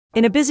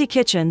In a busy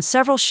kitchen,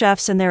 several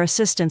chefs and their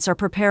assistants are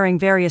preparing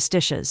various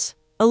dishes.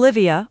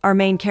 Olivia, our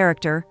main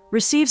character,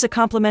 receives a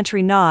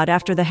complimentary nod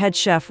after the head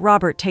chef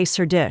Robert tastes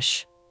her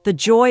dish. The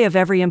joy of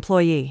every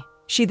employee.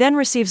 She then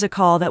receives a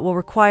call that will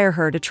require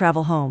her to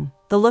travel home.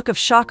 The look of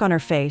shock on her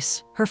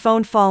face, her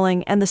phone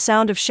falling, and the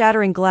sound of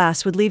shattering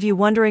glass would leave you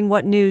wondering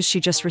what news she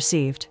just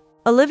received.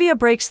 Olivia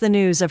breaks the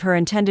news of her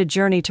intended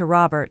journey to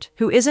Robert,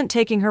 who isn't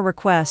taking her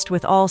request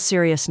with all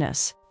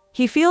seriousness.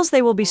 He feels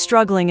they will be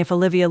struggling if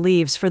Olivia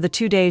leaves for the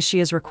 2 days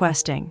she is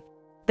requesting.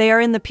 They are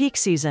in the peak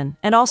season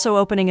and also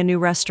opening a new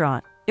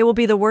restaurant. It will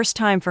be the worst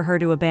time for her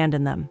to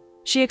abandon them.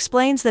 She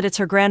explains that it's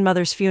her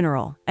grandmother's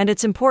funeral, and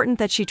it's important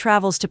that she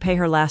travels to pay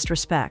her last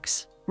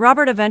respects.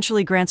 Robert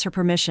eventually grants her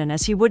permission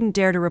as he wouldn't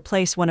dare to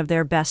replace one of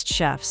their best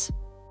chefs.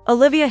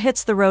 Olivia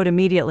hits the road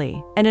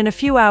immediately, and in a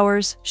few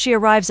hours, she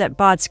arrives at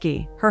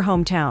Bodski, her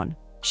hometown.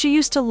 She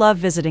used to love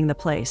visiting the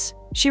place.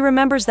 She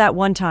remembers that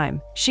one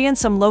time, she and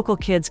some local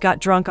kids got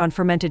drunk on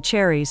fermented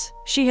cherries.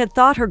 She had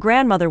thought her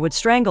grandmother would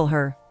strangle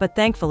her, but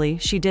thankfully,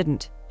 she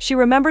didn't. She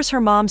remembers her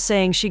mom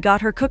saying she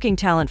got her cooking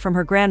talent from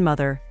her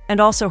grandmother,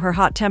 and also her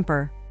hot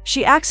temper.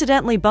 She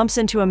accidentally bumps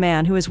into a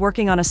man who is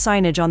working on a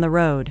signage on the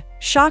road.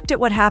 Shocked at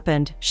what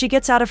happened, she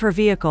gets out of her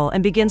vehicle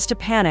and begins to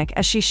panic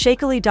as she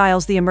shakily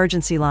dials the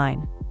emergency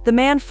line. The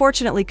man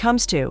fortunately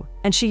comes to,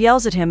 and she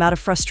yells at him out of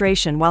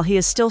frustration while he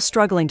is still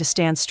struggling to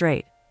stand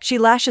straight. She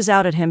lashes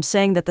out at him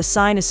saying that the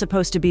sign is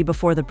supposed to be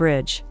before the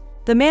bridge.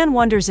 The man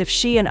wonders if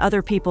she and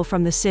other people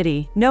from the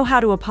city know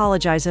how to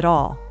apologize at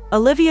all.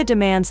 Olivia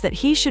demands that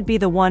he should be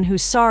the one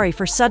who's sorry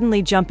for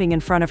suddenly jumping in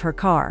front of her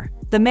car.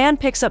 The man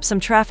picks up some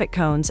traffic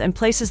cones and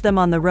places them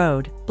on the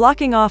road,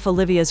 blocking off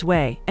Olivia's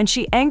way, and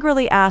she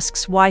angrily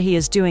asks why he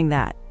is doing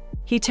that.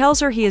 He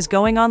tells her he is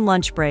going on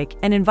lunch break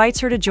and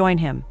invites her to join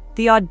him.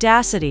 The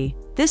audacity!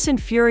 This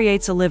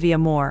infuriates Olivia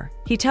more.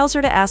 He tells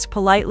her to ask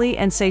politely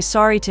and say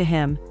sorry to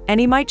him, and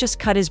he might just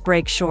cut his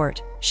break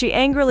short. She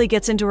angrily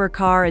gets into her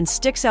car and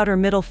sticks out her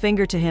middle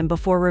finger to him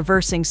before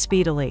reversing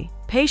speedily.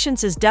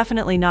 Patience is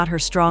definitely not her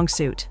strong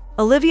suit.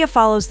 Olivia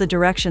follows the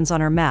directions on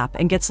her map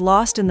and gets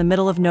lost in the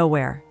middle of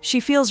nowhere.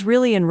 She feels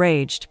really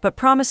enraged, but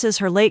promises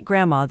her late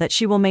grandma that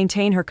she will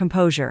maintain her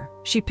composure.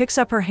 She picks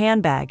up her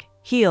handbag,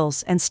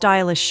 heels, and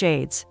stylish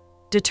shades.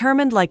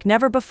 Determined like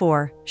never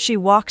before, she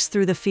walks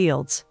through the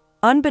fields.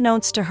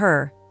 Unbeknownst to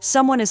her,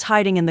 someone is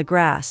hiding in the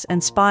grass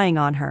and spying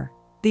on her.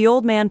 The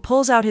old man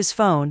pulls out his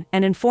phone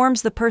and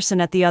informs the person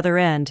at the other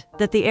end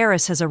that the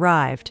heiress has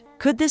arrived.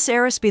 Could this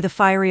heiress be the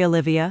fiery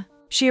Olivia?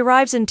 She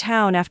arrives in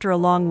town after a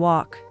long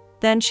walk.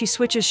 Then she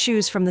switches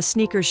shoes from the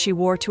sneakers she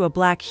wore to a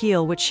black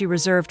heel which she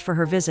reserved for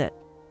her visit.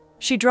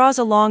 She draws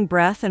a long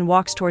breath and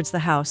walks towards the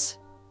house.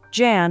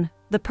 Jan,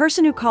 the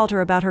person who called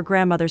her about her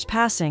grandmother's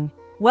passing,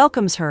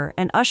 welcomes her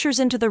and ushers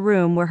into the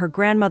room where her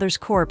grandmother's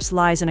corpse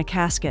lies in a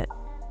casket.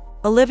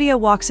 Olivia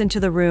walks into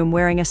the room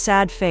wearing a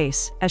sad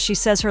face as she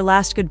says her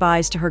last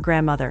goodbyes to her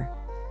grandmother.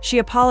 She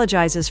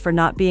apologizes for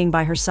not being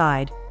by her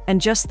side,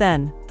 and just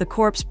then, the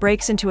corpse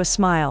breaks into a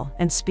smile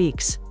and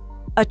speaks.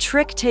 A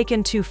trick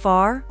taken too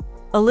far?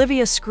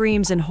 Olivia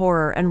screams in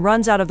horror and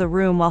runs out of the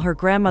room while her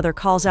grandmother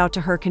calls out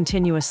to her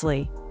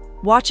continuously.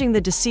 Watching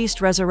the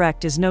deceased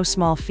resurrect is no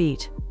small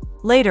feat.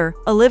 Later,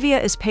 Olivia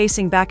is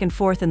pacing back and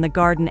forth in the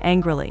garden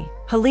angrily.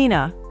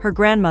 Helena, her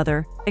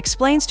grandmother,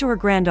 explains to her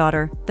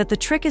granddaughter that the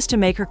trick is to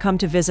make her come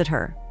to visit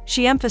her.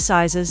 She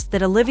emphasizes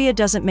that Olivia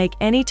doesn't make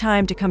any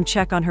time to come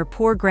check on her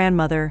poor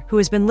grandmother who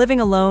has been living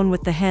alone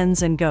with the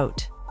hens and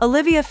goat.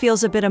 Olivia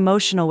feels a bit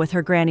emotional with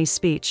her granny's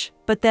speech,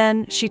 but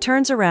then she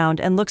turns around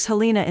and looks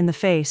Helena in the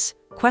face,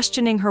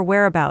 questioning her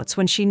whereabouts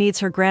when she needs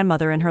her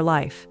grandmother in her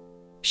life.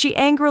 She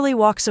angrily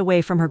walks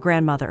away from her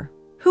grandmother.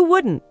 Who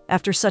wouldn't,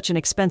 after such an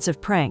expensive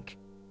prank?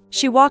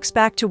 She walks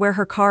back to where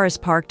her car is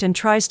parked and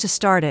tries to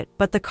start it,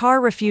 but the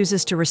car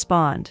refuses to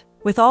respond.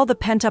 With all the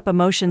pent-up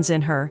emotions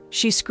in her,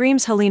 she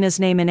screams Helena's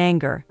name in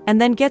anger, and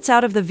then gets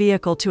out of the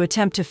vehicle to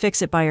attempt to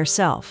fix it by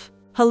herself.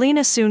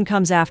 Helena soon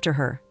comes after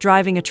her,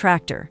 driving a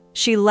tractor.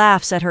 She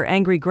laughs at her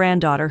angry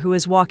granddaughter who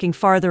is walking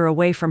farther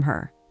away from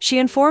her. She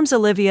informs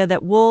Olivia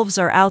that wolves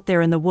are out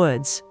there in the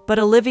woods, but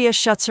Olivia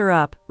shuts her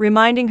up,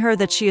 reminding her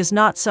that she is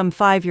not some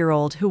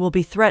 5-year-old who will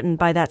be threatened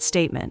by that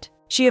statement.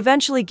 She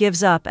eventually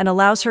gives up and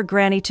allows her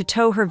granny to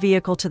tow her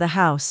vehicle to the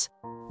house.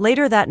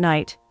 Later that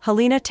night,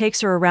 Helena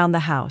takes her around the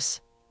house.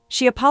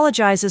 She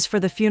apologizes for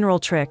the funeral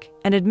trick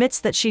and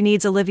admits that she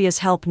needs Olivia's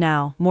help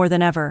now, more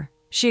than ever.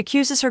 She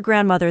accuses her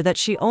grandmother that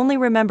she only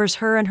remembers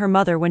her and her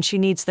mother when she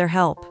needs their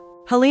help.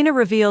 Helena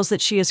reveals that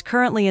she is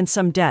currently in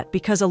some debt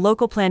because a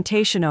local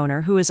plantation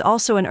owner who is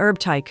also an herb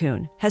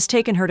tycoon has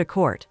taken her to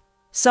court.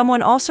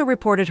 Someone also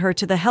reported her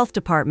to the health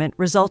department,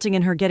 resulting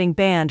in her getting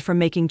banned from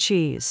making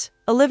cheese.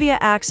 Olivia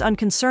acts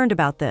unconcerned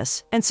about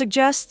this and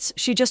suggests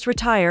she just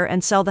retire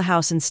and sell the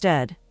house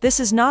instead. This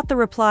is not the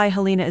reply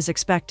Helena is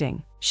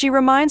expecting. She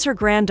reminds her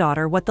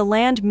granddaughter what the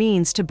land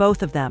means to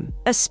both of them,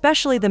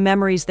 especially the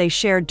memories they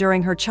shared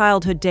during her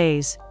childhood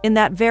days in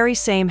that very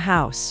same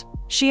house.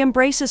 She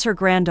embraces her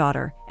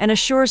granddaughter and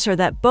assures her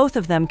that both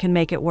of them can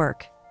make it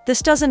work.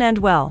 This doesn't end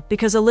well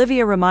because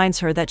Olivia reminds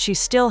her that she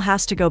still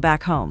has to go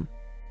back home.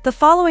 The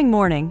following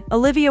morning,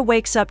 Olivia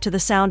wakes up to the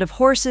sound of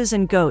horses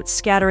and goats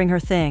scattering her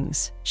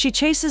things. She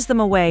chases them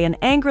away and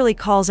angrily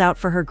calls out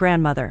for her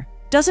grandmother.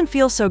 Doesn't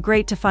feel so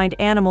great to find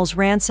animals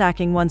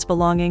ransacking one's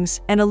belongings,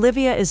 and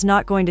Olivia is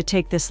not going to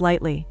take this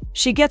lightly.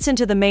 She gets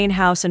into the main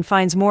house and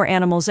finds more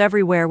animals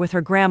everywhere with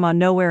her grandma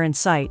nowhere in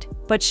sight,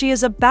 but she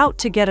is about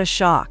to get a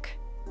shock.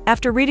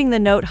 After reading the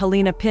note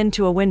Helena pinned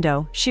to a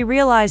window, she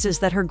realizes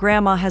that her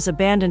grandma has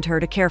abandoned her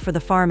to care for the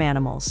farm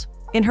animals.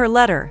 In her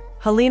letter,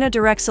 Helena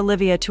directs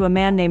Olivia to a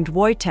man named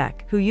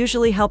Wojtek, who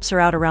usually helps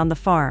her out around the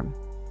farm.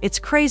 It's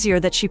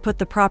crazier that she put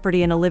the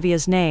property in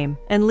Olivia's name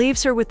and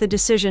leaves her with the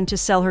decision to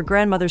sell her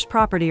grandmother's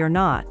property or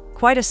not.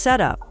 Quite a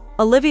setup.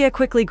 Olivia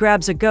quickly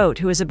grabs a goat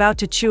who is about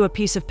to chew a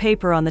piece of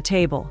paper on the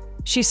table.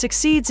 She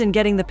succeeds in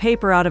getting the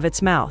paper out of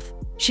its mouth.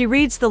 She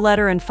reads the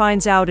letter and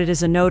finds out it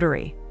is a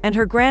notary, and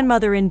her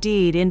grandmother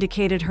indeed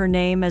indicated her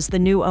name as the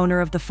new owner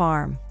of the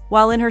farm.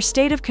 While in her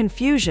state of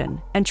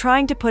confusion and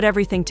trying to put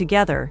everything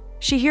together,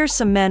 she hears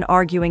some men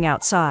arguing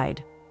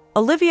outside.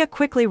 Olivia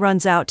quickly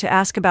runs out to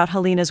ask about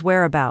Helena's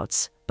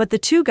whereabouts, but the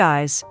two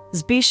guys,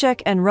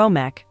 Zbyszek and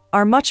Romek,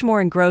 are much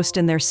more engrossed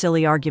in their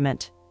silly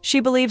argument. She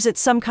believes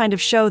it's some kind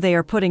of show they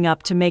are putting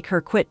up to make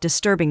her quit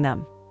disturbing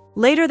them.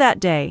 Later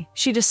that day,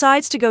 she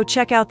decides to go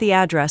check out the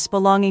address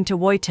belonging to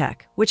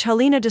Wojtek, which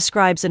Helena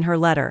describes in her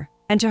letter,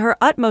 and to her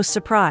utmost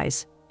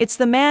surprise, it's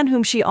the man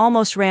whom she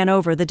almost ran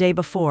over the day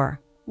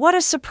before. What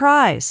a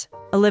surprise!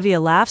 Olivia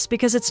laughs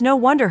because it's no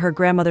wonder her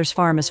grandmother's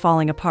farm is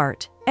falling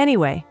apart.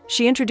 Anyway,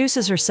 she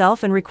introduces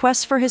herself and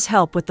requests for his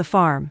help with the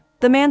farm.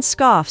 The man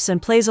scoffs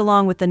and plays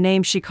along with the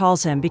name she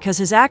calls him because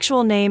his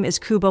actual name is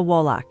Kuba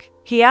Wolak.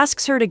 He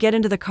asks her to get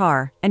into the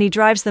car, and he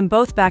drives them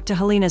both back to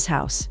Helena's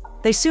house.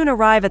 They soon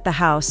arrive at the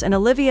house, and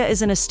Olivia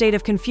is in a state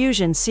of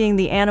confusion seeing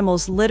the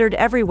animals littered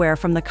everywhere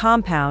from the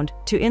compound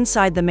to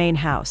inside the main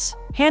house.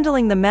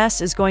 Handling the mess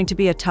is going to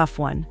be a tough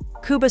one.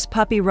 Kuba's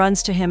puppy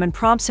runs to him and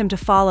prompts him to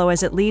follow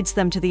as it leads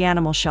them to the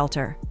animal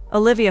shelter.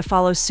 Olivia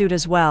follows suit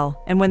as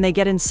well, and when they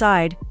get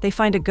inside, they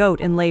find a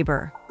goat in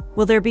labor.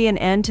 Will there be an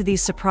end to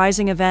these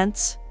surprising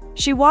events?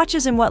 She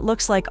watches in what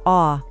looks like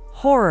awe,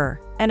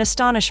 horror, and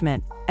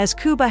astonishment as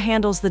Kuba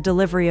handles the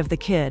delivery of the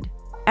kid.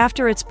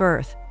 After its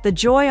birth, the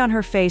joy on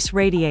her face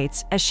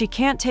radiates as she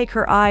can't take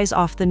her eyes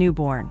off the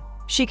newborn.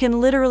 She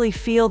can literally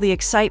feel the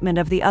excitement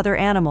of the other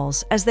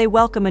animals as they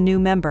welcome a new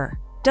member.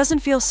 Doesn't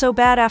feel so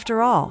bad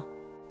after all.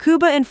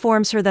 Kuba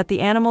informs her that the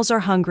animals are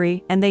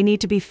hungry and they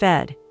need to be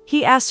fed.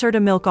 He asks her to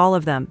milk all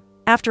of them.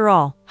 After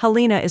all,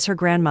 Helena is her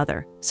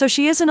grandmother, so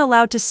she isn't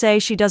allowed to say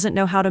she doesn't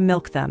know how to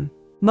milk them.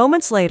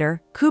 Moments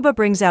later, Kuba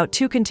brings out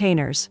 2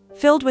 containers,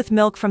 filled with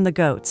milk from the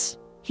goats.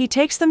 He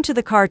takes them to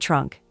the car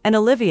trunk, and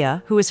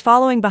Olivia, who is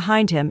following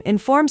behind him,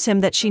 informs him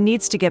that she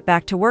needs to get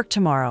back to work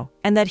tomorrow,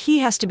 and that he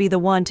has to be the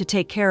one to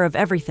take care of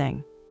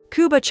everything.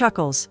 Kuba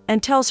chuckles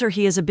and tells her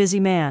he is a busy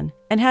man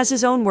and has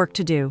his own work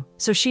to do,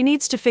 so she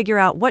needs to figure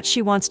out what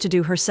she wants to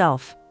do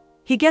herself.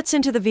 He gets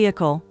into the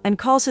vehicle and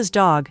calls his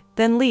dog,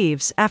 then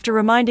leaves after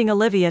reminding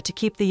Olivia to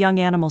keep the young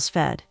animals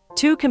fed.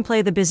 2 can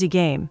play the busy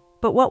game,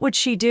 but what would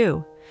she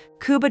do?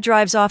 Kuba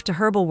drives off to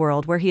Herbal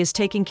World where he is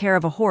taking care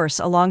of a horse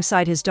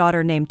alongside his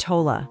daughter named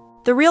Tola.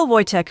 The real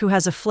Wojtek, who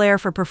has a flair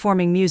for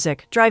performing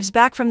music, drives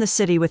back from the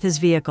city with his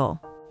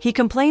vehicle. He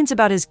complains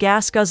about his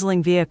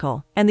gas-guzzling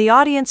vehicle and the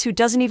audience who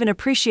doesn't even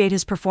appreciate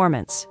his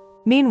performance.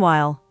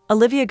 Meanwhile,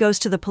 Olivia goes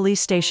to the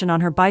police station on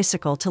her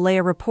bicycle to lay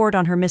a report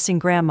on her missing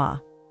grandma.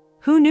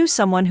 Who knew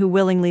someone who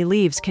willingly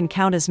leaves can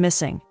count as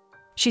missing?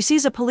 She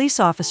sees a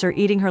police officer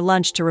eating her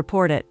lunch to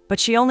report it, but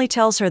she only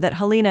tells her that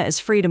Helena is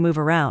free to move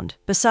around.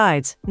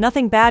 Besides,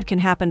 nothing bad can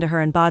happen to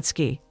her in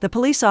Bodsky. The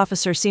police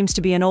officer seems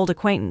to be an old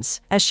acquaintance,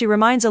 as she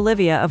reminds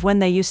Olivia of when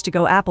they used to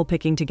go apple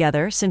picking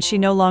together since she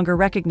no longer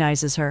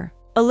recognizes her.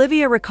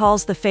 Olivia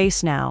recalls the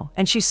face now,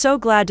 and she's so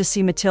glad to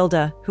see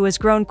Matilda, who has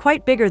grown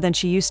quite bigger than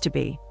she used to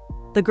be.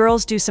 The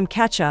girls do some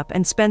catch-up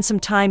and spend some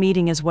time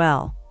eating as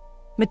well.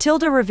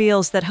 Matilda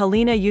reveals that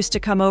Helena used to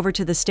come over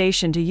to the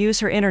station to use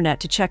her internet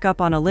to check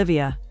up on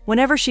Olivia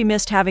whenever she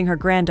missed having her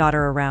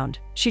granddaughter around.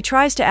 She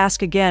tries to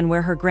ask again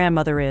where her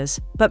grandmother is,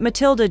 but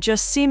Matilda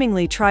just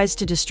seemingly tries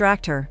to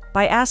distract her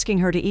by asking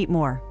her to eat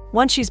more.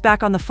 Once she's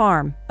back on the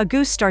farm, a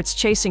goose starts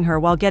chasing her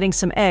while getting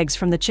some eggs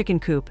from the chicken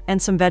coop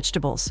and some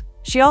vegetables.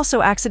 She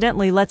also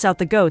accidentally lets out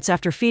the goats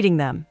after feeding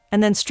them,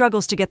 and then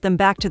struggles to get them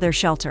back to their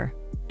shelter.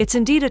 It's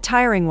indeed a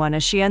tiring one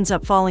as she ends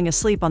up falling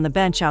asleep on the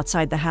bench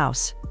outside the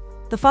house.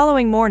 The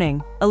following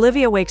morning,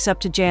 Olivia wakes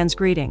up to Jan's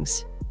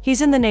greetings.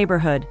 He's in the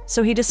neighborhood,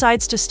 so he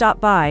decides to stop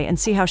by and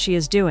see how she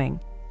is doing.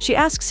 She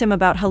asks him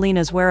about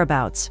Helena's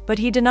whereabouts, but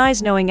he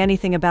denies knowing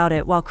anything about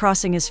it while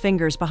crossing his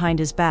fingers behind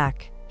his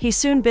back. He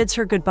soon bids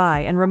her goodbye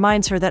and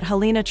reminds her that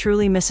Helena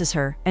truly misses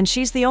her, and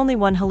she's the only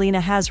one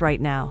Helena has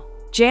right now.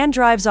 Jan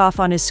drives off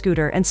on his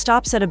scooter and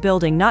stops at a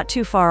building not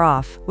too far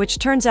off, which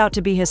turns out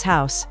to be his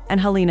house and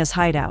Helena's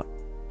hideout.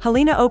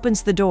 Helena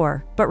opens the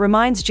door, but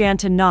reminds Jan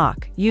to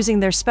knock, using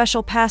their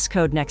special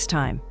passcode next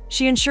time.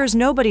 She ensures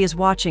nobody is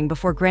watching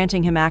before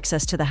granting him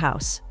access to the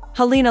house.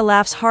 Helena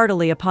laughs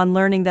heartily upon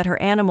learning that her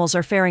animals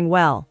are faring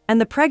well, and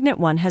the pregnant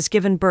one has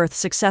given birth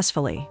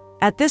successfully.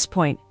 At this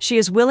point, she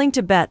is willing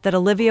to bet that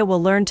Olivia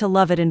will learn to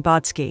love it in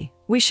Bodski.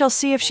 We shall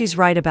see if she's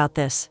right about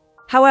this.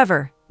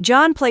 However,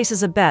 John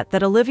places a bet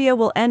that Olivia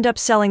will end up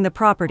selling the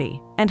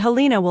property, and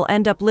Helena will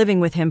end up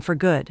living with him for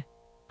good.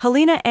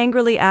 Helena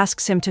angrily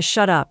asks him to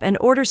shut up and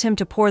orders him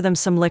to pour them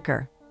some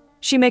liquor.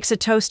 She makes a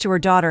toast to her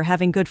daughter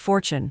having good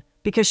fortune,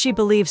 because she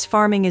believes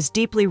farming is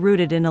deeply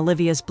rooted in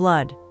Olivia's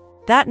blood.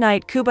 That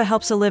night, Kuba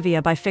helps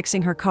Olivia by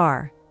fixing her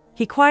car.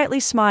 He quietly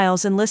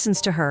smiles and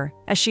listens to her,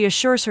 as she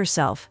assures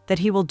herself that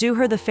he will do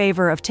her the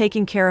favor of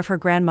taking care of her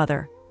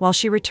grandmother, while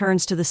she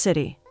returns to the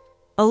city.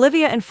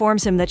 Olivia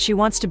informs him that she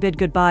wants to bid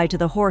goodbye to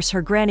the horse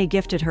her granny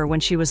gifted her when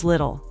she was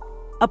little.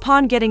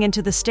 Upon getting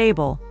into the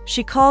stable,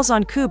 she calls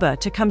on Kuba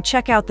to come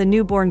check out the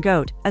newborn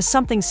goat, as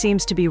something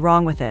seems to be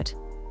wrong with it.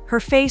 Her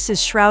face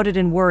is shrouded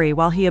in worry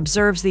while he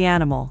observes the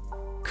animal.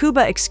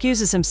 Kuba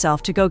excuses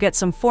himself to go get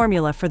some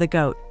formula for the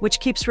goat, which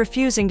keeps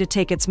refusing to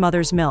take its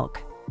mother's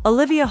milk.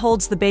 Olivia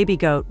holds the baby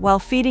goat while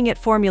feeding it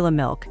formula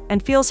milk,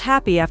 and feels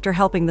happy after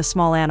helping the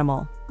small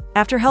animal.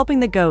 After helping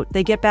the goat,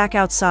 they get back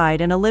outside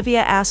and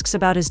Olivia asks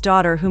about his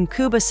daughter whom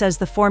Kuba says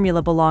the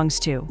formula belongs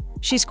to.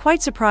 She's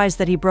quite surprised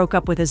that he broke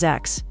up with his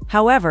ex.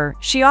 However,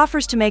 she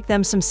offers to make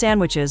them some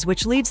sandwiches,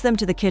 which leads them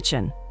to the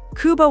kitchen.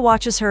 Kuba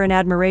watches her in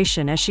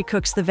admiration as she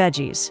cooks the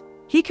veggies.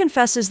 He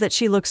confesses that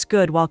she looks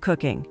good while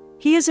cooking.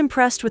 He is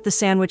impressed with the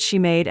sandwich she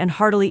made and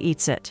heartily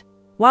eats it.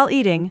 While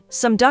eating,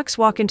 some ducks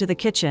walk into the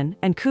kitchen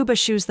and Kuba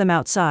shoos them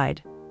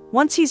outside.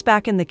 Once he's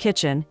back in the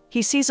kitchen,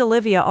 he sees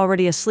Olivia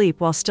already asleep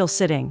while still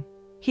sitting.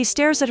 He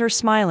stares at her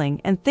smiling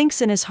and thinks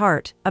in his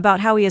heart about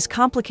how he has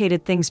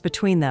complicated things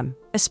between them,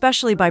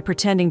 especially by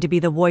pretending to be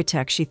the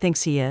Wojtek she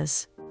thinks he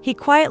is. He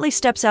quietly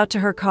steps out to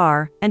her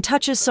car and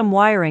touches some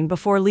wiring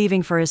before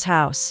leaving for his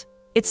house.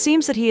 It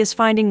seems that he is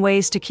finding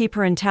ways to keep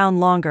her in town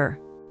longer.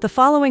 The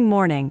following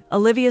morning,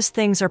 Olivia's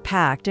things are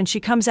packed and she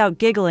comes out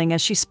giggling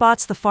as she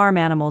spots the farm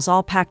animals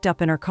all packed up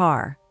in her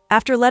car.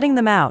 After letting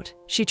them out,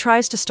 she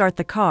tries to start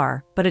the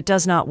car, but it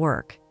does not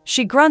work.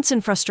 She grunts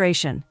in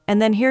frustration,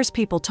 and then hears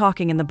people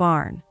talking in the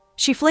barn.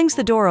 She flings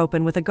the door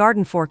open with a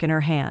garden fork in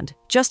her hand,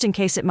 just in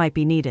case it might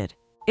be needed.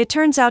 It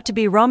turns out to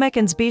be Romek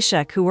and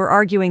Zbyszek who were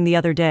arguing the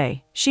other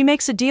day. She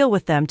makes a deal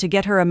with them to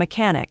get her a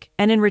mechanic,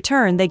 and in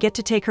return they get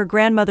to take her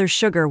grandmother's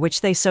sugar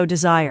which they so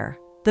desire.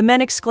 The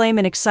men exclaim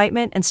in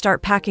excitement and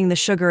start packing the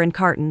sugar in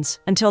cartons,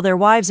 until their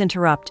wives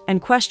interrupt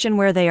and question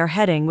where they are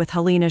heading with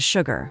Helena's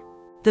sugar.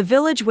 The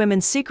village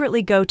women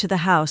secretly go to the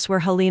house where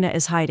Helena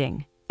is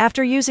hiding.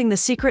 After using the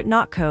secret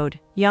knock code,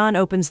 Jan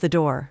opens the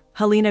door.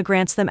 Helena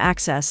grants them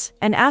access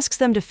and asks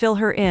them to fill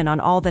her in on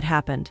all that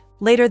happened.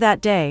 Later that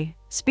day,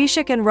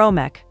 Zbyszek and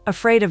Romek,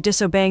 afraid of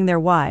disobeying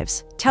their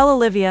wives, tell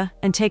Olivia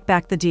and take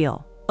back the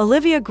deal.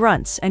 Olivia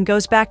grunts and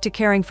goes back to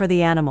caring for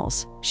the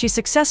animals. She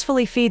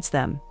successfully feeds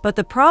them, but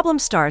the problem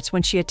starts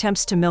when she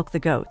attempts to milk the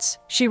goats.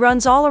 She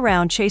runs all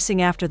around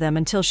chasing after them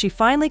until she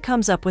finally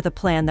comes up with a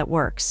plan that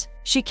works.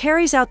 She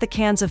carries out the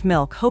cans of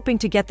milk hoping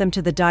to get them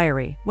to the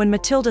dairy when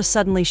Matilda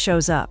suddenly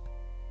shows up.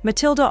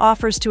 Matilda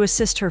offers to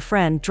assist her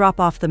friend drop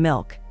off the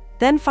milk,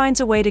 then finds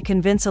a way to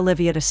convince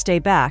Olivia to stay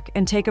back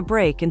and take a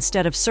break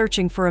instead of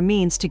searching for a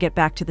means to get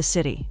back to the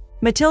city.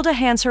 Matilda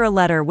hands her a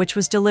letter which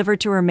was delivered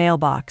to her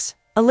mailbox.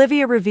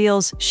 Olivia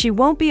reveals she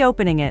won't be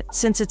opening it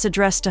since it's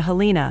addressed to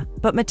Helena,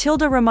 but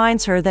Matilda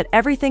reminds her that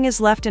everything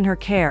is left in her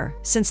care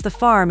since the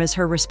farm is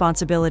her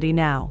responsibility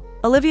now.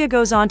 Olivia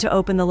goes on to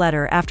open the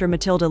letter after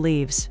Matilda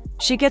leaves.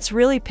 She gets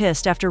really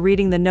pissed after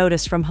reading the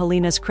notice from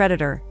Helena's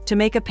creditor to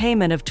make a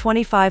payment of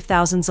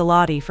 25,000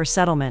 zloty for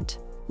settlement.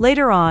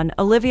 Later on,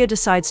 Olivia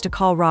decides to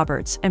call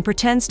Roberts and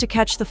pretends to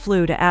catch the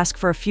flu to ask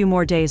for a few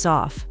more days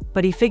off,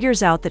 but he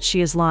figures out that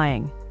she is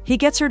lying. He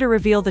gets her to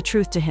reveal the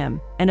truth to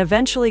him, and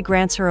eventually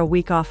grants her a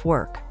week off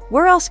work.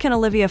 Where else can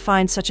Olivia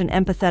find such an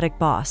empathetic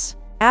boss?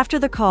 After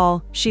the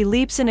call, she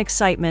leaps in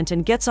excitement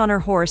and gets on her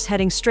horse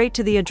heading straight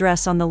to the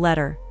address on the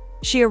letter.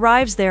 She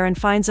arrives there and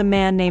finds a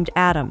man named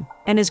Adam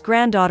and his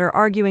granddaughter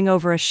arguing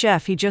over a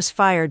chef he just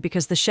fired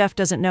because the chef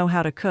doesn't know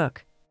how to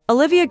cook.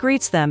 Olivia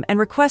greets them and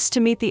requests to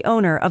meet the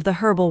owner of the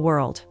herbal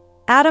world.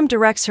 Adam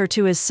directs her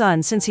to his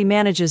son since he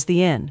manages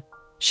the inn.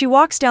 She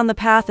walks down the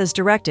path as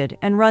directed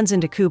and runs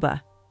into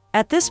Kuba.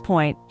 At this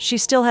point, she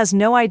still has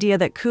no idea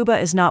that Kuba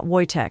is not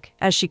Wojtek,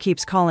 as she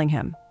keeps calling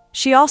him.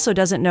 She also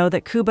doesn't know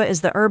that Kuba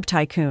is the herb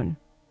tycoon.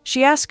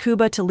 She asks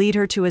Kuba to lead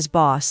her to his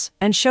boss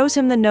and shows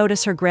him the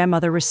notice her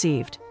grandmother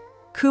received.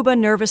 Kuba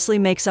nervously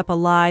makes up a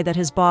lie that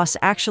his boss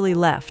actually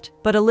left,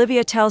 but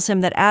Olivia tells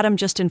him that Adam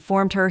just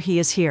informed her he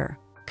is here.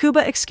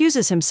 Kuba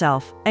excuses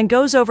himself and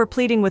goes over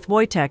pleading with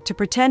Wojtek to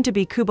pretend to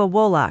be Kuba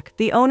Wolak,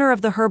 the owner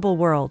of the herbal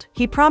world.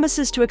 He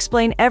promises to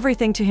explain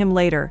everything to him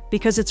later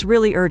because it's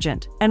really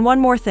urgent. And one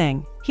more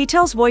thing. He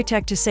tells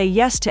Wojtek to say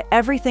yes to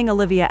everything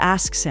Olivia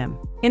asks him.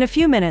 In a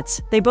few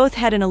minutes, they both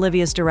head in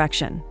Olivia's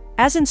direction.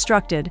 As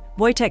instructed,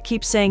 Wojtek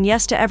keeps saying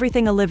yes to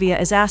everything Olivia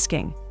is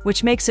asking,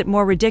 which makes it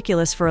more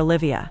ridiculous for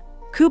Olivia.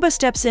 Kuba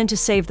steps in to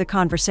save the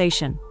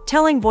conversation,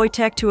 telling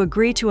Wojtek to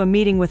agree to a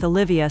meeting with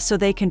Olivia so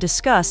they can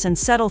discuss and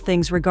settle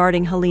things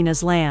regarding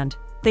Helena's land.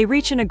 They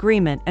reach an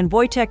agreement and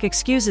Wojtek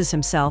excuses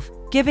himself,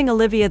 giving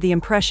Olivia the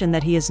impression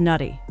that he is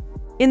nutty.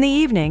 In the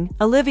evening,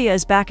 Olivia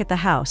is back at the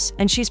house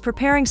and she's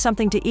preparing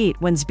something to eat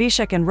when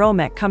Zbyszek and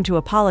Romek come to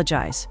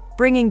apologize,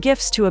 bringing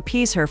gifts to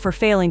appease her for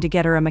failing to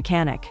get her a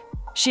mechanic.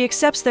 She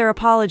accepts their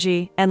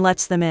apology and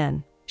lets them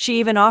in. She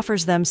even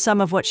offers them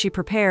some of what she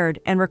prepared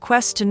and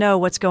requests to know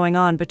what's going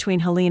on between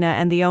Helena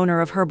and the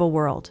owner of Herbal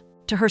World.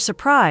 To her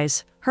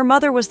surprise, her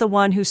mother was the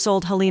one who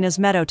sold Helena's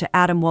meadow to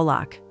Adam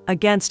Wolak,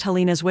 against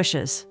Helena's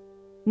wishes.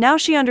 Now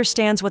she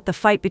understands what the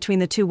fight between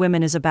the two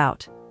women is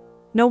about.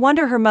 No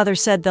wonder her mother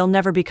said they'll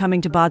never be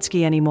coming to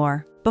Bodsky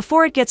anymore.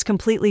 Before it gets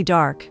completely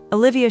dark,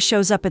 Olivia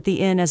shows up at the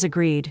inn as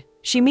agreed.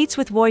 She meets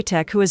with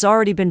Wojtek, who has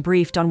already been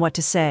briefed on what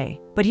to say,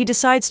 but he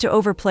decides to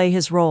overplay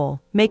his role,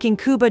 making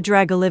Kuba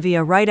drag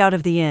Olivia right out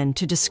of the inn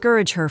to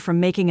discourage her from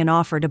making an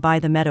offer to buy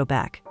the meadow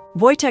back.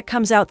 Wojtek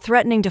comes out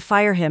threatening to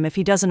fire him if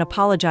he doesn't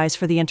apologize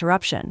for the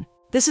interruption.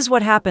 This is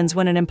what happens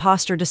when an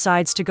imposter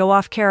decides to go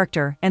off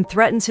character and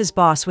threatens his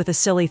boss with a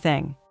silly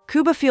thing.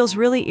 Kuba feels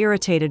really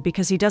irritated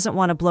because he doesn't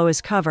want to blow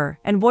his cover,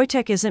 and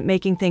Wojtek isn't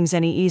making things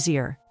any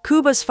easier.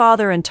 Kuba's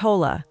father and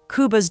Tola,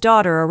 Kuba's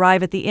daughter,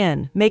 arrive at the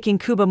inn, making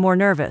Kuba more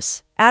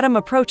nervous. Adam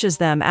approaches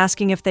them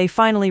asking if they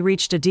finally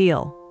reached a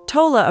deal.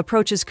 Tola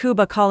approaches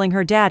Kuba calling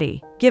her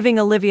daddy, giving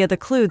Olivia the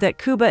clue that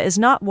Kuba is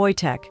not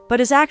Wojtek,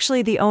 but is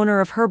actually the owner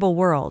of Herbal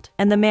World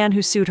and the man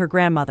who sued her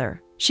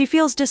grandmother. She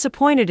feels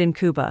disappointed in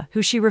Kuba,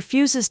 who she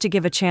refuses to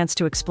give a chance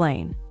to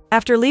explain.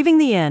 After leaving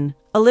the inn,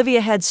 Olivia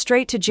heads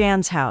straight to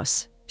Jan's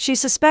house. She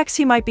suspects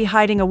he might be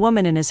hiding a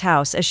woman in his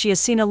house as she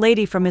has seen a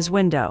lady from his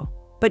window.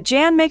 But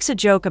Jan makes a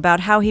joke about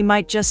how he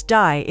might just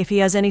die if he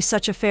has any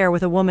such affair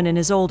with a woman in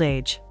his old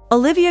age.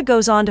 Olivia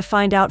goes on to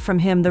find out from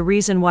him the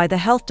reason why the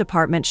health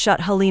department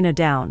shut Helena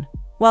down.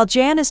 While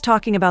Jan is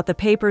talking about the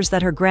papers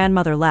that her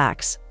grandmother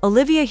lacks,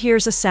 Olivia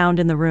hears a sound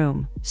in the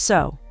room.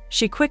 So,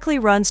 she quickly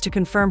runs to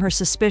confirm her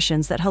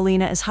suspicions that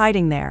Helena is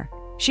hiding there.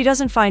 She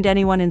doesn't find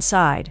anyone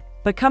inside,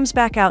 but comes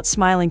back out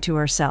smiling to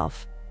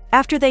herself.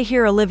 After they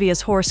hear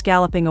Olivia's horse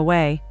galloping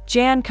away,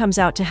 Jan comes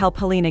out to help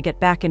Helena get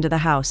back into the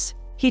house.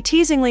 He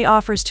teasingly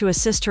offers to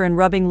assist her in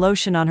rubbing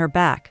lotion on her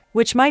back,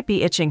 which might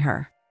be itching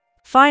her.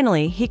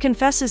 Finally, he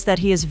confesses that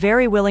he is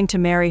very willing to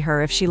marry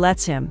her if she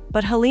lets him,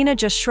 but Helena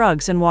just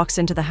shrugs and walks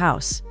into the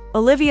house.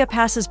 Olivia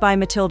passes by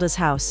Matilda's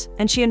house,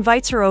 and she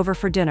invites her over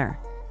for dinner.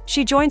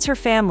 She joins her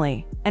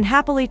family, and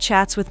happily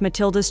chats with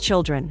Matilda's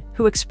children,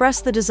 who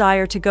express the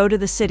desire to go to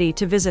the city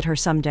to visit her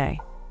someday.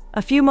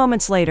 A few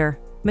moments later,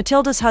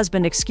 Matilda's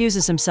husband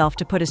excuses himself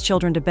to put his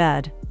children to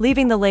bed,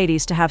 leaving the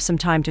ladies to have some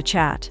time to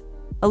chat.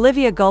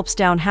 Olivia gulps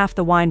down half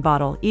the wine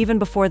bottle even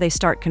before they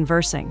start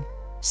conversing.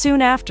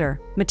 Soon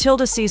after,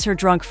 Matilda sees her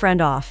drunk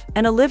friend off,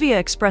 and Olivia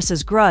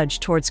expresses grudge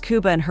towards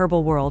Kuba and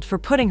Herbal World for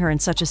putting her in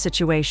such a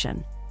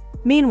situation.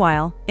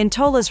 Meanwhile, in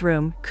Tola's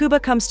room, Kuba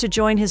comes to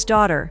join his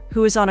daughter,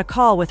 who is on a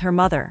call with her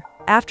mother.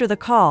 After the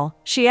call,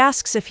 she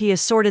asks if he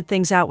has sorted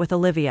things out with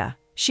Olivia.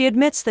 She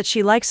admits that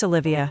she likes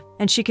Olivia,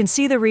 and she can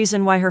see the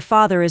reason why her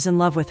father is in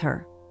love with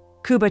her.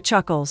 Kuba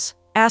chuckles,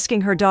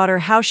 asking her daughter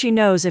how she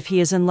knows if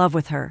he is in love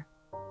with her.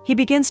 He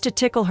begins to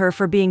tickle her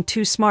for being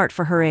too smart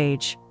for her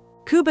age.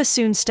 Kuba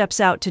soon steps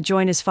out to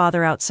join his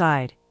father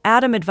outside.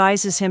 Adam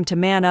advises him to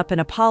man up and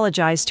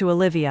apologize to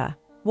Olivia.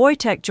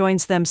 Wojtek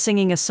joins them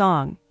singing a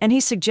song, and he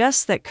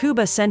suggests that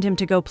Kuba send him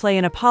to go play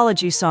an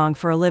apology song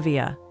for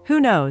Olivia. Who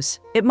knows,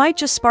 it might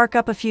just spark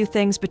up a few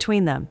things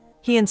between them.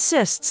 He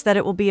insists that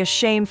it will be a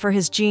shame for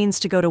his genes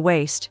to go to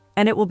waste,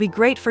 and it will be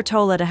great for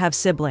Tola to have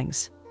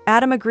siblings.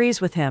 Adam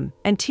agrees with him,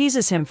 and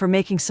teases him for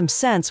making some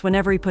sense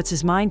whenever he puts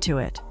his mind to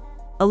it.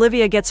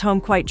 Olivia gets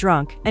home quite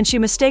drunk, and she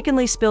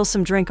mistakenly spills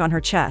some drink on her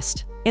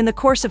chest. In the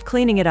course of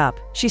cleaning it up,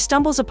 she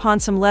stumbles upon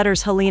some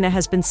letters Helena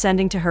has been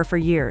sending to her for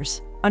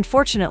years.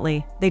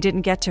 Unfortunately, they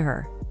didn't get to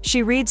her.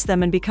 She reads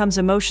them and becomes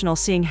emotional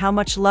seeing how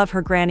much love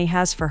her granny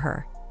has for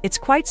her. It's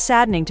quite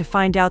saddening to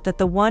find out that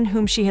the one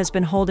whom she has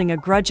been holding a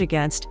grudge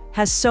against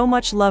has so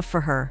much love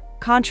for her,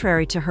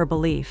 contrary to her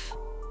belief.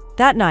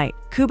 That night,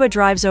 Kuba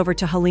drives over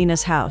to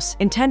Helena's house,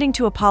 intending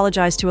to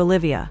apologize to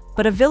Olivia,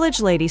 but a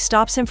village lady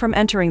stops him from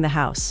entering the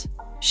house.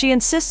 She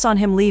insists on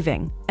him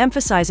leaving,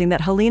 emphasizing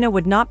that Helena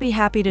would not be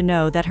happy to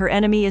know that her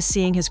enemy is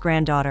seeing his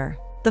granddaughter.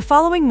 The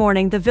following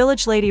morning, the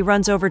village lady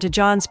runs over to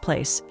John's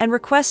place and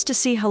requests to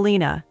see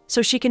Helena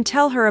so she can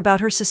tell her about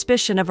her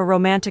suspicion of a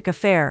romantic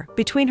affair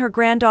between her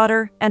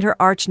granddaughter and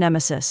her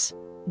arch-nemesis.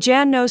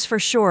 Jan knows for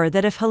sure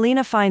that if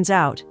Helena finds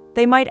out,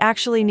 they might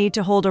actually need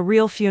to hold a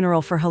real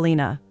funeral for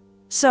Helena.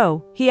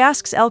 So, he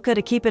asks Elka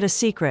to keep it a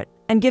secret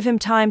and give him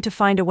time to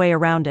find a way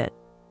around it.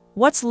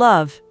 What's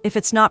love if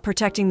it's not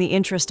protecting the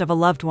interest of a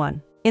loved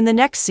one? In the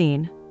next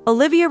scene,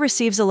 Olivia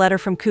receives a letter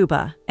from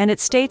Kuba, and it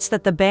states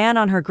that the ban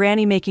on her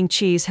granny making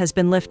cheese has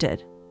been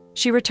lifted.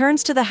 She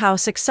returns to the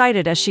house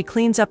excited as she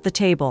cleans up the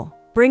table,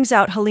 brings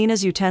out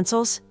Helena's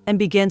utensils, and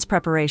begins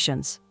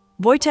preparations.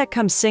 Wojtek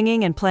comes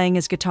singing and playing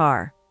his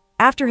guitar.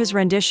 After his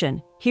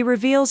rendition, he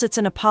reveals it's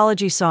an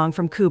apology song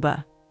from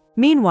Kuba.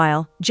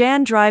 Meanwhile,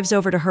 Jan drives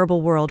over to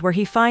Herbal World where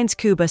he finds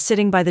Kuba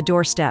sitting by the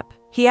doorstep.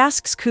 He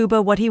asks Kuba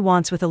what he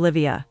wants with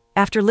Olivia.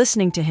 After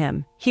listening to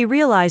him, he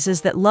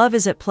realizes that love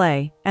is at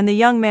play, and the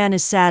young man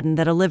is saddened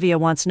that Olivia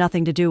wants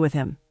nothing to do with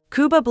him.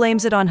 Kuba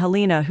blames it on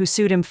Helena, who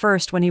sued him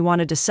first when he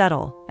wanted to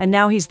settle, and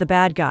now he's the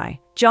bad guy.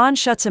 John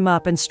shuts him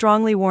up and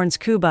strongly warns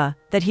Kuba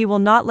that he will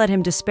not let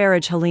him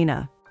disparage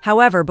Helena.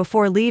 However,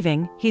 before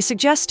leaving, he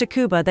suggests to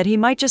Kuba that he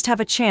might just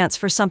have a chance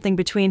for something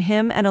between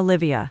him and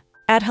Olivia.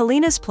 At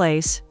Helena's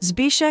place,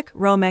 Zbyszek,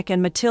 Romek,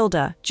 and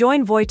Matilda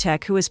join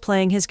Wojtek, who is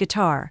playing his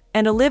guitar,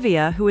 and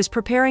Olivia, who is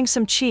preparing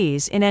some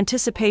cheese in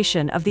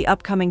anticipation of the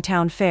upcoming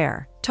town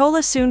fair.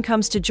 Tola soon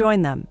comes to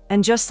join them,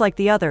 and just like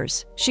the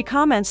others, she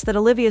comments that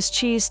Olivia's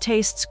cheese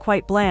tastes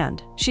quite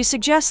bland. She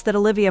suggests that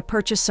Olivia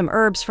purchase some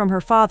herbs from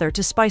her father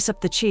to spice up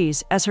the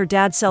cheese, as her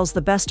dad sells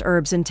the best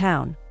herbs in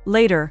town.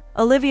 Later,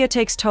 Olivia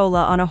takes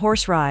Tola on a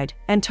horse ride,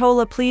 and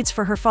Tola pleads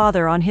for her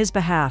father on his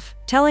behalf,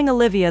 telling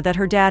Olivia that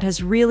her dad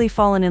has really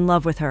fallen in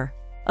love with her.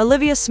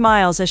 Olivia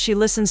smiles as she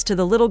listens to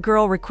the little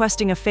girl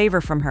requesting a favor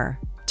from her.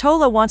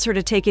 Tola wants her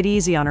to take it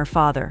easy on her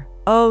father.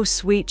 Oh,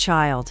 sweet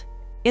child.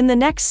 In the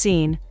next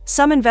scene,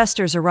 some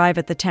investors arrive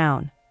at the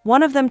town.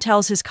 One of them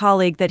tells his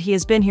colleague that he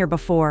has been here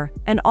before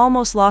and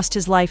almost lost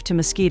his life to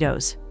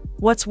mosquitoes.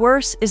 What's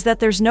worse is that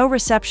there's no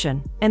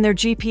reception, and their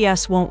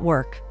GPS won't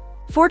work.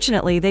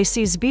 Fortunately, they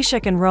see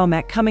Zbyszek and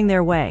Romek coming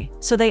their way,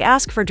 so they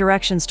ask for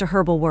directions to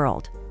Herbal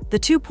World. The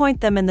two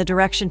point them in the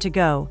direction to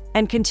go,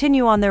 and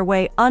continue on their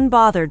way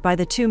unbothered by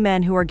the two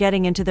men who are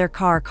getting into their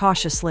car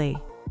cautiously.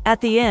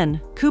 At the inn,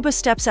 Kuba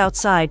steps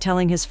outside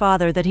telling his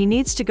father that he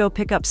needs to go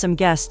pick up some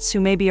guests who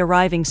may be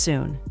arriving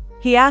soon.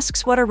 He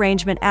asks what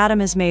arrangement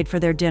Adam has made for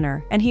their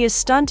dinner, and he is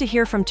stunned to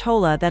hear from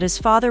Tola that his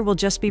father will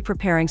just be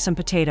preparing some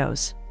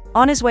potatoes.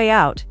 On his way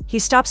out, he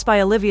stops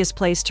by Olivia's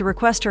place to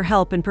request her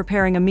help in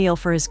preparing a meal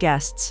for his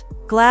guests.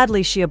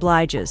 Gladly she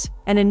obliges,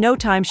 and in no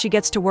time she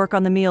gets to work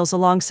on the meals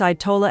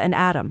alongside Tola and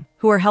Adam,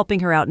 who are helping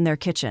her out in their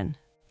kitchen.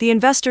 The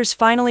investors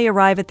finally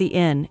arrive at the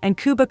inn, and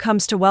Kuba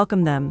comes to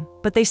welcome them,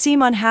 but they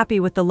seem unhappy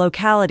with the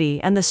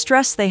locality and the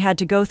stress they had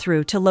to go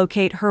through to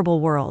locate Herbal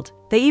World.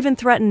 They even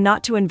threaten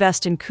not to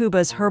invest in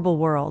Kuba's Herbal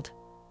World.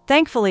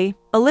 Thankfully,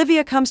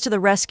 Olivia comes to the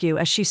rescue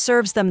as she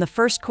serves them the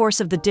first course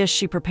of the dish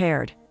she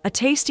prepared. A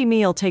tasty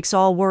meal takes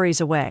all worries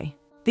away.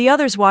 The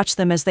others watch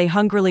them as they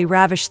hungrily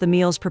ravish the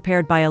meals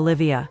prepared by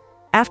Olivia.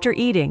 After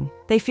eating,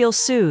 they feel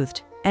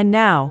soothed, and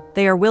now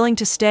they are willing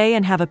to stay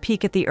and have a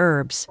peek at the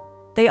herbs.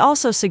 They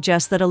also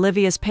suggest that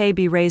Olivia's pay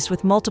be raised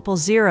with multiple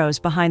zeros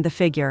behind the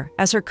figure,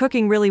 as her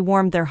cooking really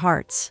warmed their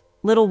hearts.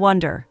 Little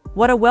wonder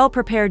what a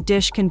well-prepared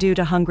dish can do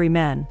to hungry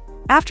men.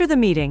 After the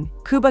meeting,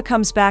 Kuba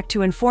comes back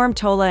to inform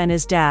Tola and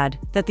his dad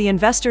that the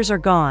investors are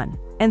gone,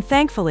 and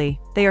thankfully,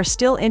 they are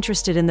still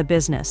interested in the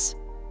business.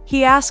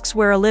 He asks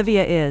where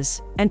Olivia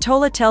is, and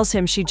Tola tells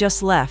him she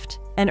just left,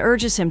 and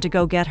urges him to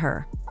go get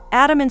her.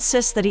 Adam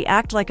insists that he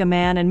act like a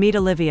man and meet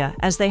Olivia,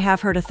 as they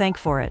have her to thank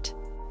for it.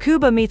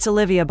 Kuba meets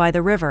Olivia by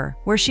the river,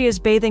 where she is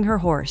bathing her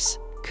horse.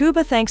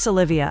 Kuba thanks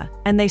Olivia,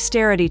 and they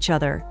stare at each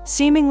other,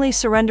 seemingly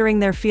surrendering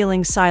their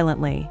feelings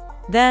silently.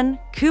 Then,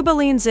 Kuba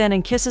leans in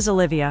and kisses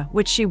Olivia,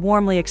 which she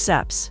warmly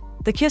accepts.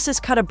 The kiss is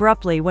cut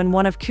abruptly when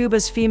one of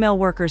Kuba's female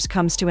workers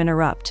comes to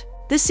interrupt.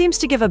 This seems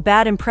to give a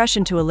bad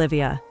impression to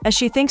Olivia, as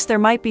she thinks there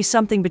might be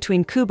something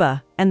between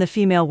Kuba and the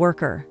female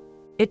worker.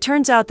 It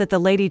turns out that the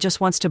lady just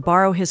wants to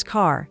borrow his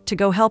car to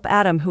go help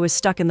Adam, who is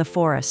stuck in the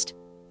forest.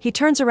 He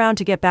turns around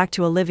to get back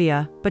to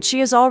Olivia, but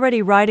she is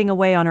already riding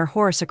away on her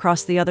horse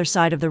across the other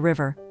side of the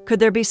river. Could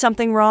there be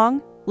something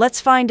wrong?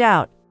 Let's find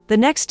out. The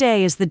next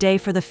day is the day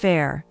for the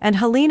fair, and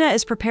Helena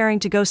is preparing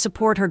to go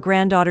support her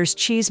granddaughter's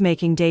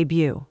cheese-making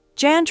debut.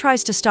 Jan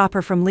tries to stop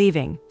her from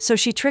leaving, so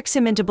she tricks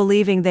him into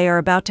believing they are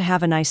about to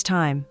have a nice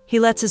time. He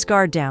lets his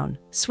guard down.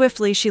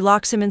 Swiftly, she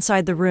locks him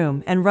inside the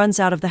room and runs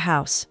out of the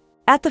house.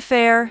 At the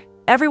fair,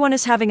 everyone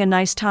is having a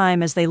nice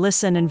time as they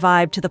listen and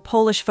vibe to the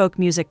Polish folk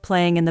music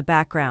playing in the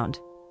background.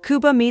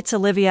 Kuba meets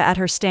Olivia at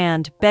her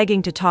stand,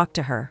 begging to talk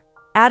to her.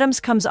 Adams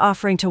comes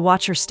offering to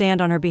watch her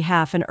stand on her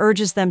behalf and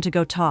urges them to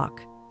go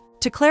talk.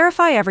 To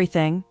clarify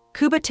everything,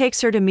 Kuba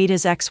takes her to meet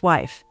his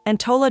ex-wife, and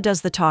Tola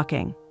does the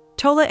talking.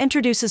 Tola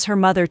introduces her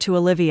mother to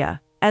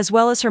Olivia, as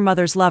well as her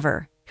mother's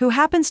lover, who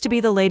happens to be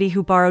the lady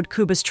who borrowed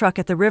Kuba's truck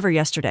at the river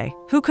yesterday.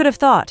 Who could have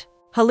thought?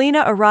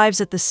 Helena arrives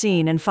at the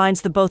scene and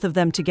finds the both of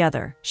them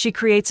together. She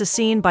creates a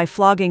scene by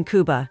flogging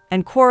Kuba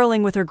and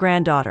quarreling with her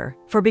granddaughter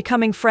for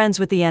becoming friends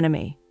with the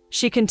enemy.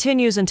 She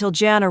continues until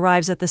Jan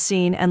arrives at the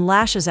scene and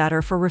lashes at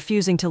her for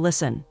refusing to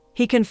listen.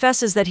 He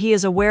confesses that he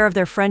is aware of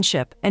their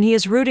friendship and he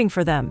is rooting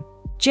for them.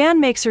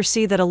 Jan makes her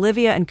see that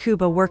Olivia and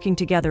Kuba working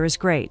together is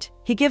great.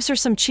 He gives her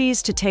some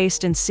cheese to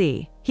taste and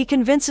see. He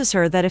convinces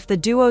her that if the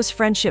duo's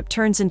friendship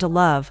turns into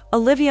love,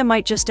 Olivia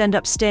might just end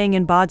up staying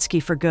in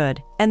Bodsky for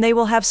good, and they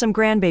will have some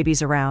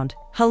grandbabies around.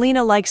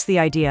 Helena likes the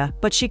idea,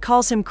 but she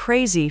calls him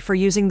crazy for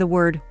using the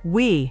word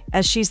we,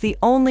 as she's the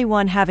only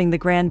one having the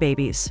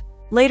grandbabies.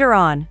 Later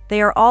on,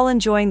 they are all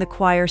enjoying the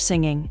choir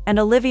singing, and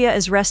Olivia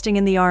is resting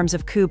in the arms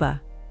of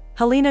Kuba.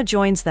 Helena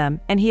joins them,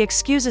 and he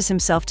excuses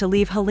himself to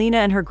leave Helena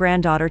and her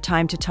granddaughter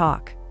time to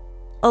talk.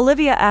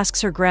 Olivia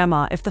asks her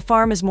grandma if the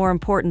farm is more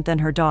important than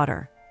her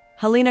daughter.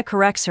 Helena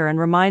corrects her and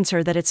reminds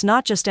her that it's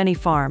not just any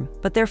farm,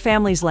 but their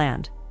family's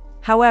land.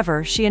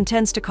 However, she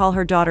intends to call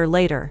her daughter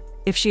later,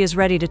 if she is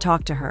ready to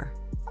talk to her.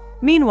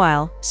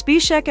 Meanwhile,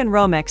 Zbyszek and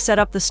Romek set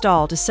up the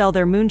stall to sell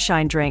their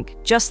moonshine drink,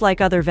 just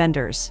like other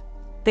vendors.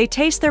 They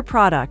taste their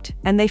product,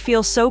 and they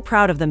feel so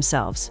proud of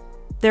themselves.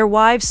 Their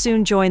wives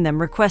soon join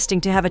them, requesting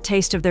to have a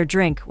taste of their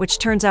drink, which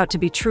turns out to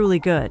be truly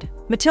good.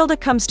 Matilda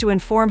comes to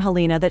inform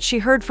Helena that she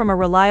heard from a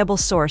reliable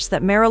source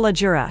that Maryla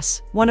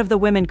Juras, one of the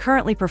women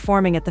currently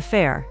performing at the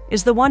fair,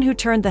 is the one who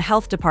turned the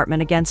health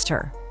department against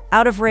her.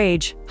 Out of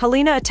rage,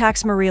 Helena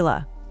attacks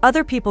Maryla.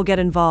 Other people get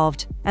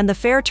involved, and the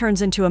fair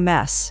turns into a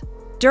mess.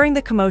 During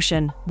the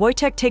commotion,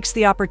 Wojtek takes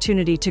the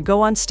opportunity to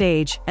go on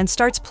stage and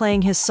starts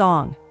playing his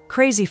song,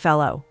 Crazy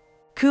Fellow.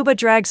 Kuba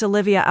drags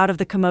Olivia out of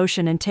the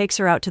commotion and takes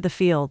her out to the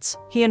fields.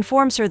 He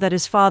informs her that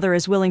his father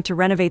is willing to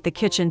renovate the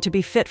kitchen to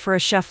be fit for a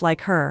chef like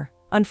her.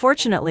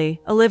 Unfortunately,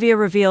 Olivia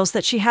reveals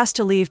that she has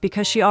to leave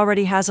because she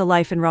already has a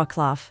life in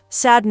Wrocław,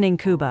 saddening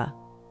Kuba.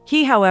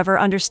 He, however,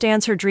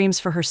 understands her dreams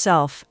for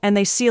herself, and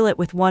they seal it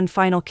with one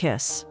final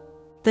kiss.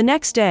 The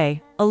next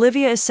day,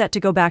 Olivia is set to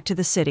go back to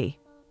the city.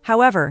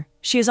 However,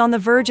 she is on the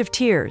verge of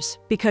tears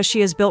because she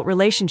has built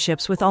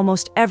relationships with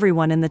almost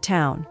everyone in the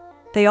town.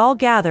 They all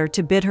gather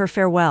to bid her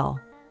farewell.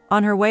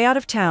 On her way out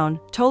of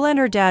town, Tola and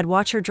her dad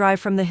watch her drive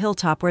from the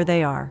hilltop where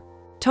they are.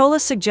 Tola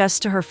suggests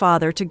to her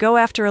father to go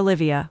after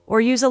Olivia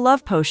or use a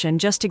love potion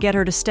just to get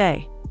her to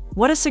stay.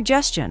 What a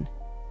suggestion!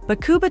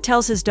 But Kuba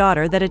tells his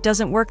daughter that it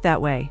doesn't work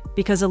that way,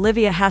 because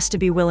Olivia has to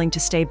be willing to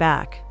stay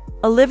back.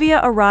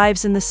 Olivia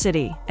arrives in the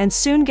city and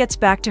soon gets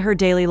back to her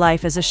daily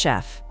life as a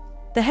chef.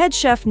 The head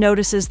chef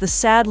notices the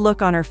sad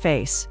look on her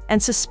face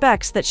and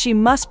suspects that she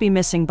must be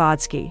missing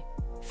Bodsky.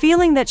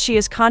 Feeling that she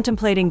is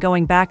contemplating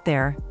going back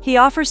there, he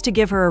offers to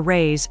give her a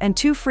raise and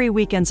 2 free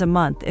weekends a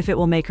month if it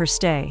will make her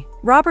stay.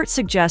 Robert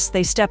suggests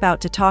they step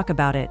out to talk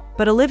about it,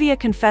 but Olivia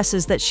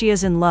confesses that she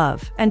is in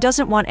love and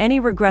doesn't want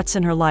any regrets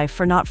in her life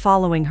for not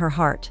following her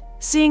heart.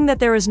 Seeing that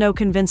there is no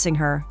convincing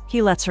her,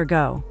 he lets her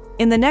go.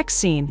 In the next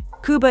scene,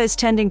 Kuba is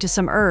tending to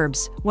some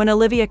herbs when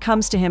Olivia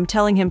comes to him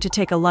telling him to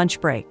take a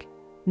lunch break.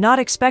 Not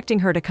expecting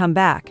her to come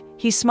back,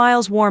 he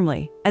smiles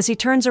warmly as he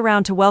turns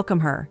around to welcome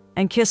her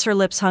and kiss her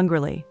lips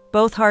hungrily.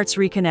 Both hearts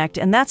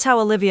reconnect, and that's how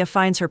Olivia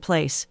finds her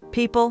place,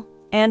 people,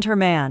 and her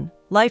man.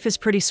 Life is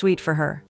pretty sweet for her.